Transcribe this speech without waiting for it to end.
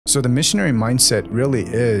So the missionary mindset really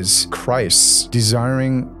is Christ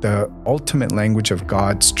desiring the ultimate language of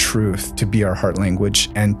God's truth to be our heart language,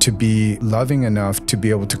 and to be loving enough to be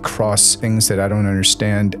able to cross things that I don't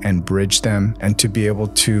understand and bridge them, and to be able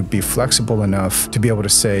to be flexible enough to be able to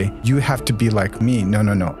say, you have to be like me. No,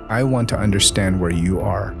 no, no. I want to understand where you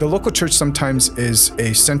are. The local church sometimes is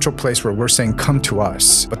a central place where we're saying, come to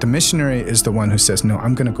us. But the missionary is the one who says, no,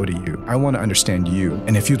 I'm going to go to you. I want to understand you.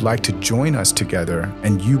 And if you'd like to join us together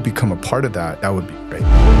and you become a part of that, that would be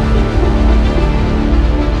great.